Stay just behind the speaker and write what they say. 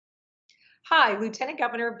Hi, Lieutenant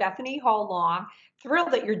Governor Bethany Hall Long.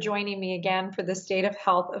 Thrilled that you're joining me again for the State of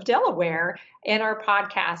Health of Delaware in our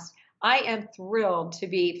podcast. I am thrilled to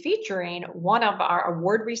be featuring one of our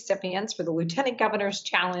award recipients for the Lieutenant Governor's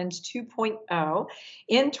Challenge 2.0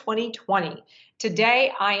 in 2020.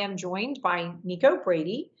 Today, I am joined by Nico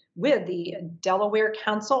Brady with the Delaware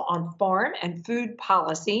Council on Farm and Food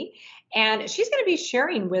Policy. And she's going to be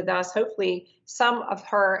sharing with us, hopefully, some of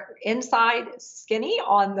her inside skinny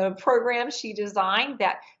on the program she designed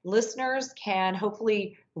that listeners can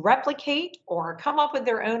hopefully replicate or come up with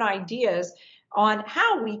their own ideas on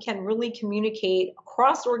how we can really communicate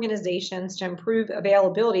across organizations to improve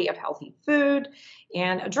availability of healthy food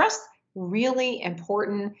and address really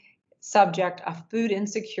important subject of food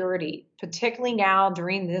insecurity, particularly now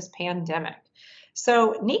during this pandemic.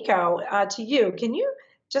 So, Nico, to you, can you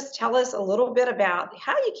just tell us a little bit about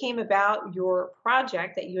how you came about your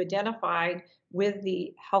project that you identified with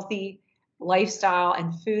the Healthy Lifestyle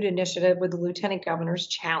and Food Initiative with the Lieutenant Governor's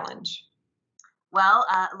Challenge? Well,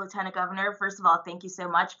 Lieutenant Governor, first of all, thank you so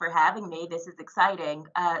much for having me. This is exciting.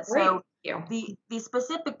 Great. So Thank you. the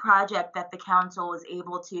specific project that the council was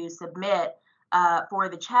able to submit for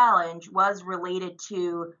the challenge was related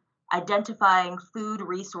to identifying food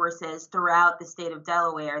resources throughout the state of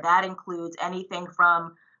Delaware. That includes anything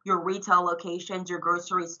from your retail locations, your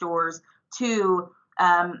grocery stores, to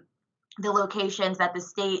the locations that the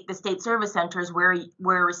state service centers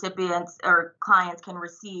where recipients or clients can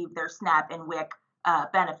receive their SNAP and WIC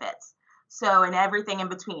benefits. So, and everything in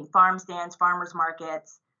between: farm stands, farmers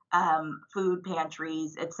markets, food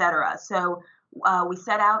pantries, etc. So we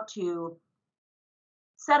set out to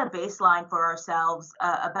set a baseline for ourselves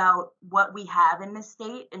about what we have in the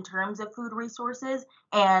state in terms of food resources,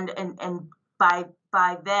 and by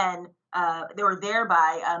then or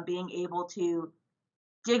thereby being able to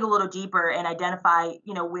dig a little deeper and identify,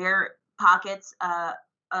 where pockets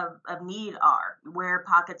of need are, where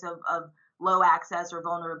pockets of low access or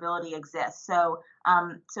vulnerability exist. So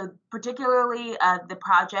particularly, the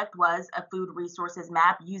project was a food resources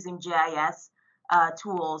map using GIS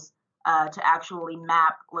tools to actually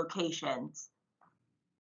map locations.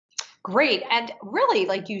 Great. And really,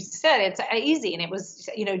 like you said, it's easy and it was,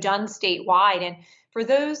 done statewide. And for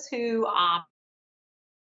those who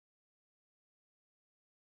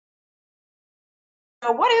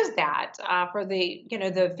so what is that for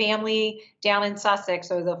the family down in Sussex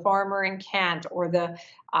or the farmer in Kent or the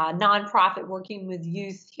nonprofit working with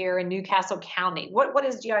youth here in Newcastle County? What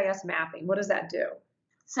is GIS mapping? What does that do?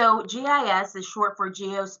 So GIS is short for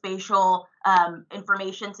Geospatial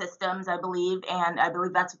Information Systems, I believe, and I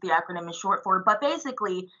believe that's what the acronym is short for. But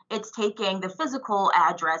basically, it's taking the physical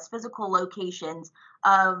address, physical locations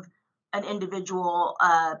of an individual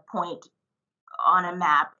point on a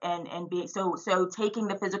map, and being so taking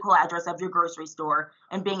the physical address of your grocery store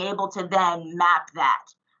and being able to then map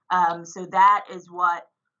that. So that is what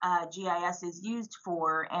GIS is used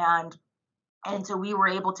for, and so we were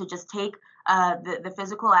able to just take the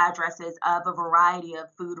physical addresses of a variety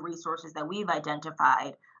of food resources that we've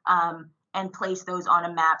identified, and place those on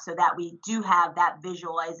a map so that we do have that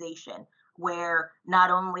visualization where not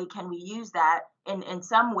only can we use that in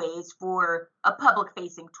some ways for a public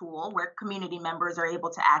facing tool where community members are able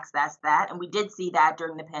to access that, and we did see that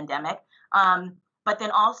during the pandemic, but then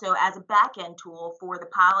also as a back end tool for the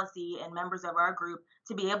policy and members of our group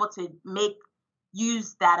to be able to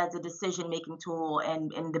use that as a decision making tool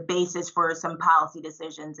and the basis for some policy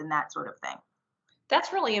decisions and that sort of thing.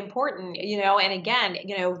 That's really important, and again,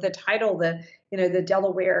 the title, the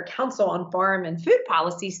Delaware Council on Farm and Food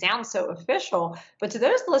Policy sounds so official, but to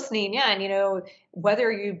those listening in, whether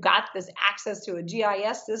you've got this access to a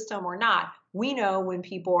GIS system or not, we know when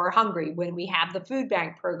people are hungry, when we have the food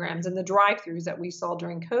bank programs and the drive-throughs that we saw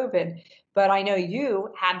during COVID. But I know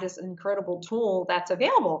you have this incredible tool that's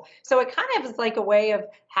available. So it kind of is like a way of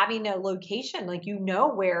having a location, like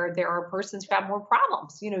where there are persons who have more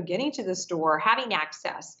problems, getting to the store, having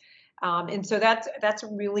access. And so that's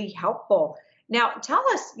really helpful. Now, tell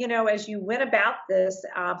us, as you went about this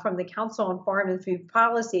from the Council on Farm and Food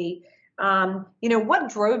Policy, what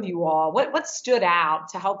drove you all? What stood out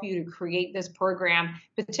to help you to create this program?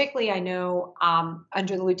 Particularly, I know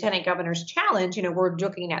under the Lieutenant Governor's Challenge, we're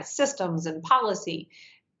looking at systems and policy.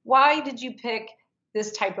 Why did you pick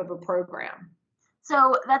this type of a program?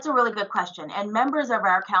 So that's a really good question. And members of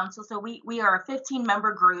our council, so we are a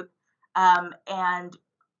 15-member group, and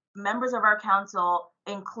members of our council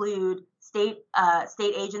include state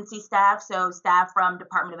agency staff, so staff from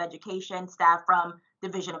Department of Education, staff from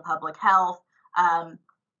Division of Public Health,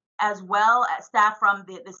 as well as staff from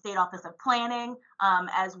the State Office of Planning,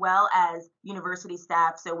 as well as university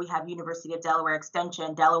staff. So we have University of Delaware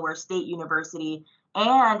Extension, Delaware State University,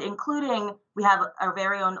 and including we have our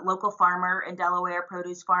very own local farmer in Delaware,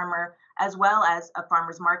 produce farmer, as well as a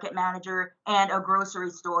farmer's market manager and a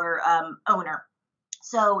grocery store owner.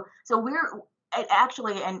 So we're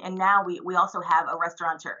actually, and now we also have a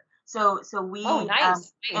restaurateur. So we Oh,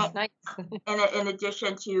 nice. in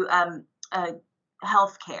addition to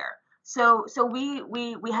healthcare. So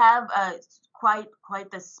we have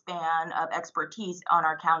quite the span of expertise on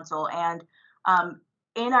our council, and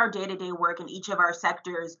in our day-to-day work in each of our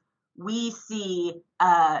sectors, we see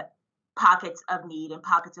pockets of need and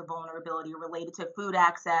pockets of vulnerability related to food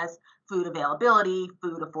access, food availability,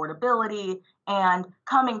 food affordability, and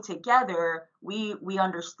coming together, we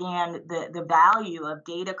understand the value of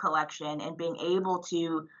data collection and being able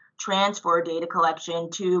to transfer data collection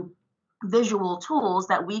to visual tools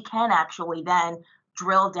that we can actually then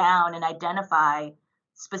drill down and identify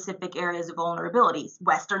specific areas of vulnerabilities.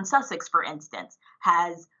 Western Sussex, for instance,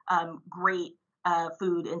 has great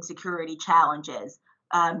food insecurity challenges.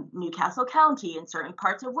 Newcastle County and certain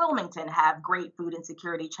parts of Wilmington have great food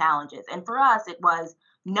insecurity challenges. And for us, it was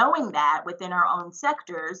knowing that within our own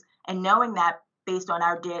sectors and knowing that based on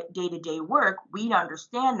our day-to-day work, we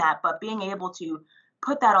understand that, but being able to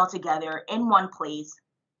put that all together in one place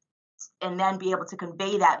and then be able to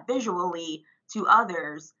convey that visually to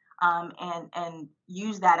others, and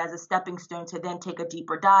use that as a stepping stone to then take a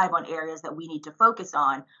deeper dive on areas that we need to focus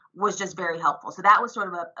on was just very helpful. So that was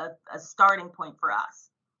sort of a starting point for us.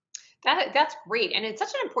 That's great. And it's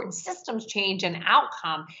such an important systems change and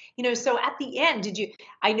outcome. So at the end,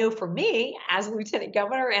 I know for me as Lieutenant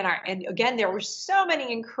Governor and again, there were so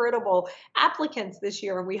many incredible applicants this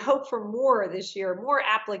year, and we hope for more this year, more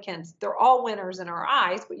applicants. They're all winners in our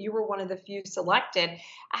eyes, but you were one of the few selected.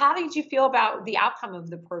 How did you feel about the outcome of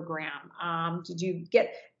the program? Did you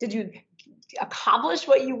accomplish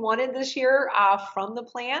what you wanted this year from the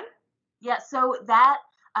plan? Yeah, so that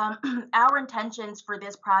our intentions for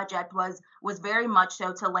this project was very much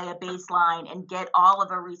so to lay a baseline and get all of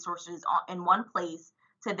our resources in one place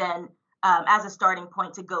to then, as a starting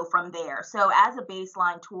point, to go from there. So as a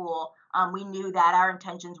baseline tool, we knew that our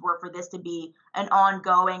intentions were for this to be an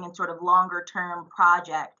ongoing and sort of longer term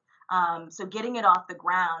project. So getting it off the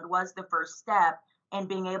ground was the first step, and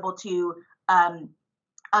being able to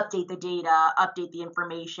update the data, update the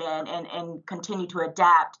information, and continue to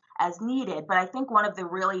adapt as needed. But I think one of the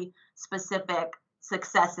really specific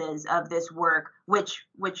successes of this work, which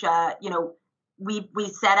we set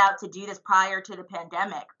out to do this prior to the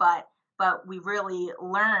pandemic, but we really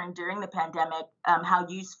learned during the pandemic how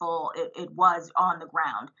useful it was on the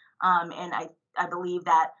ground. And I believe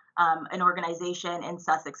that an organization in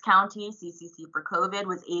Sussex County, CCC for COVID,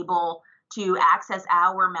 was able to access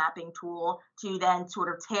our mapping tool to then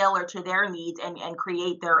sort of tailor to their needs and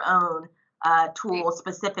create their own tool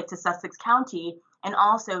specific to Sussex County. And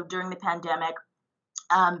also during the pandemic,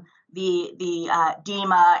 the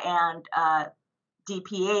DEMA and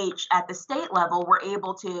DPH at the state level were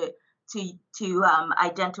able to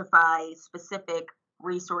identify specific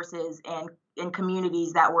resources in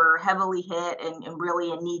communities that were heavily hit and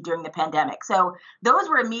really in need during the pandemic. So those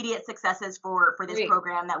were immediate successes for this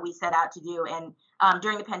program that we set out to do. And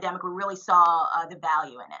during the pandemic, we really saw the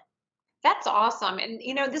value in it. That's awesome. And,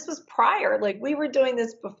 this was prior, like we were doing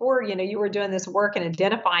this before, you were doing this work and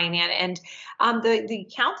identifying it. And the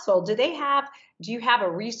council, do you have a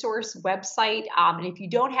resource website? And if you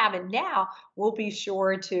don't have it now, we'll be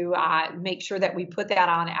sure to make sure that we put that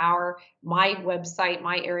on my website,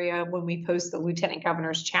 my area, when we post the Lieutenant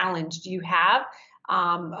Governor's Challenge. Do you have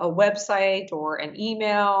a website or an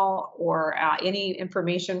email or any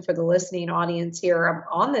information for the listening audience here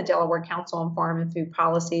on the Delaware Council on Farm and Food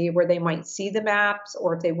Policy where they might see the maps,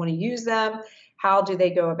 or if they want to use them, how do they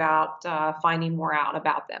go about finding more out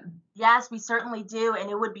about them? Yes, we certainly do. And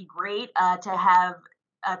it would be great to have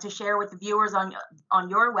to share with the viewers on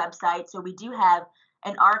your website. So we do have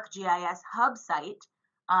an ArcGIS hub site,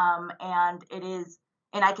 and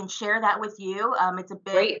and I can share that with you. It's a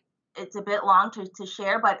bit Great. It's a bit long to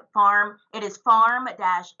share, but it is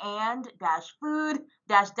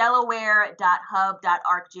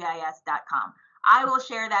farm-and-food-delaware.hub.arcgis.com. I will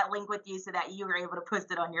share that link with you so that you are able to post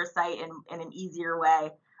it on your site in an easier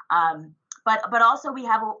way. But also we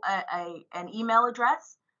have an email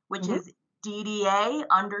address, which is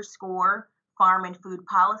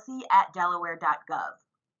DDA_farm-and-food-policy@delaware.gov.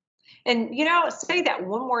 And, say that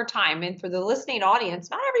one more time. And for the listening audience,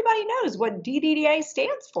 not everybody knows what DDA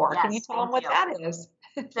stands for. Yes, Can you tell them what that is?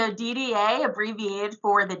 So DDA, abbreviated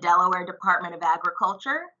for the Delaware Department of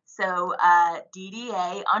Agriculture. So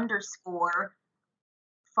DDA underscore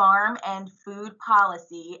farm and food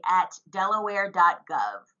policy at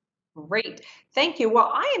delaware.gov. Great. Thank you. Well,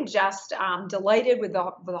 I am just delighted with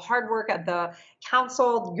the hard work of the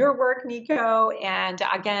council, your work, Nico, and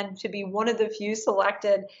again, to be one of the few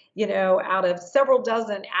selected, out of several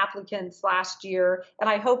dozen applicants last year. And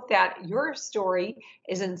I hope that your story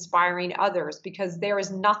is inspiring others because there is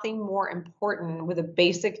nothing more important with a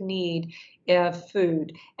basic need of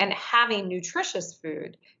food and having nutritious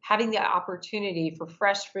food, having the opportunity for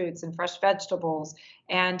fresh fruits and fresh vegetables.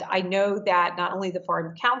 And I know that not only the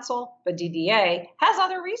Farm Council, but DDA has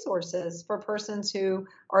other resources for persons who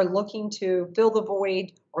are looking to fill the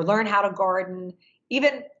void or learn how to garden,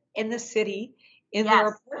 even in the city, in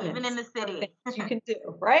their Yes, even apartments. in the city. You can do,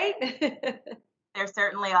 right? There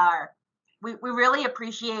certainly are. We really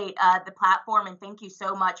appreciate the platform and thank you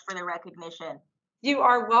so much for the recognition. You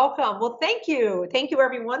are welcome. Well, thank you. Thank you,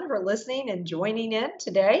 everyone, for listening and joining in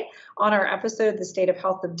today on our episode of the State of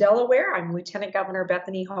Health of Delaware. I'm Lieutenant Governor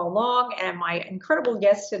Bethany Hall Long, and my incredible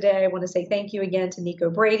guest today. I want to say thank you again to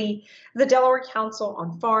Nico Brady, the Delaware Council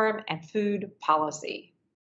on Farm and Food Policy.